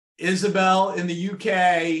Isabel in the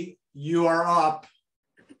UK, you are up.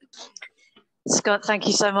 Scott, thank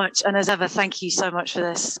you so much. And as ever, thank you so much for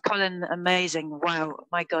this. Colin, amazing. Wow.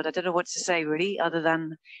 My God, I don't know what to say really, other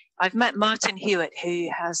than I've met Martin Hewitt, who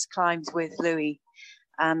has climbed with Louis,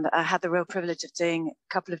 and I had the real privilege of doing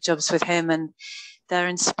a couple of jobs with him, and they're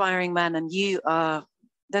inspiring men. And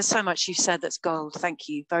there's so much you've said that's gold. Thank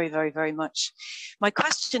you very, very, very much. My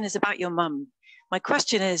question is about your mum. My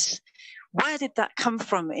question is, where did that come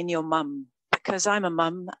from in your mum? Because I'm a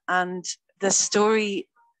mum, and the story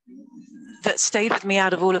that stayed with me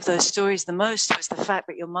out of all of those stories the most was the fact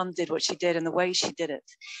that your mum did what she did and the way she did it.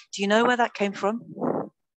 Do you know where that came from?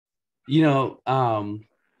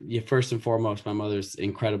 First and foremost, my mother's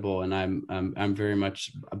incredible, and I'm very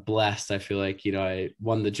much blessed. I feel like, I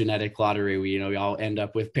won the genetic lottery. We all end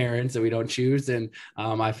up with parents that we don't choose. And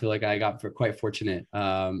I feel like I got quite fortunate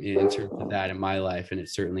in terms of that in my life. And it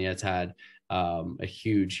certainly has had a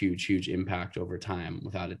huge impact over time,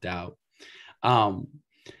 without a doubt.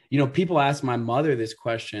 People ask my mother this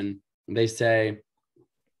question. They say,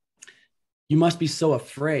 you must be so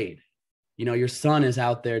afraid. Your son is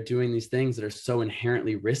out there doing these things that are so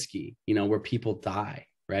inherently risky, where people die,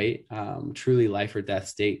 right? Truly life or death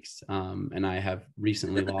stakes. And I have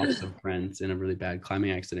recently lost some friends in a really bad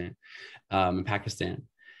climbing accident in Pakistan.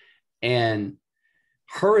 And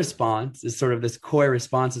her response is sort of this coy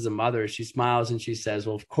response as a mother. She smiles and she says,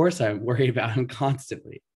 well, of course I worry about him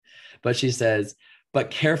constantly. But she says, but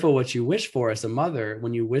careful what you wish for as a mother.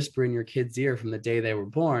 When you whisper in your kid's ear from the day they were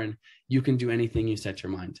born, you can do anything you set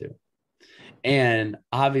your mind to. And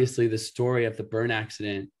obviously the story of the burn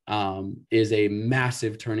accident is a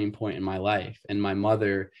massive turning point in my life. And my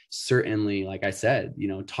mother certainly, like I said,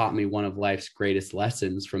 taught me one of life's greatest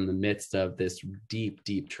lessons from the midst of this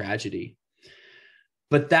deep tragedy.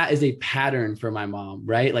 But that is a pattern for my mom,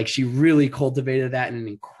 right? Like, she really cultivated that in an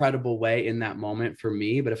incredible way in that moment for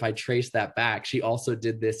me. But if I trace that back, she also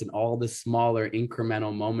did this in all the smaller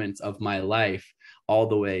incremental moments of my life, all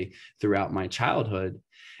the way throughout my childhood.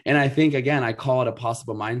 And I think, again, I call it a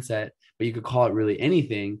possible mindset, but you could call it really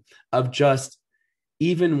anything, of just,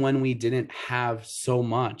 even when we didn't have so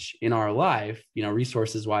much in our life,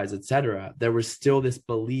 resources wise, et cetera, there was still this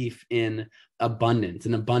belief in abundance,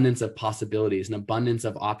 an abundance of possibilities, an abundance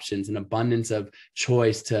of options, an abundance of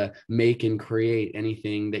choice to make and create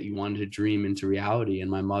anything that you wanted to dream into reality. And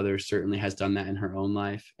my mother certainly has done that in her own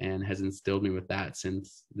life and has instilled me with that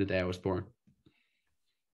since the day I was born.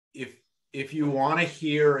 If you want to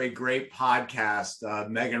hear a great podcast,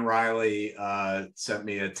 Megan Riley sent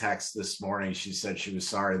me a text this morning. She said she was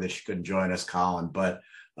sorry that she couldn't join us, Colin, but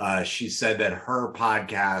she said that her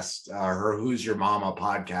podcast, her Who's Your Mama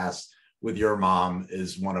podcast with your mom,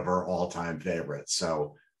 is one of her all-time favorites.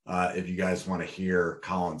 So if you guys want to hear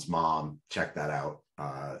Colin's mom, check that out.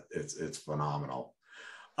 It's phenomenal.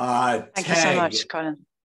 Thank you so much, Colin.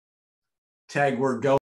 Tag, we're going.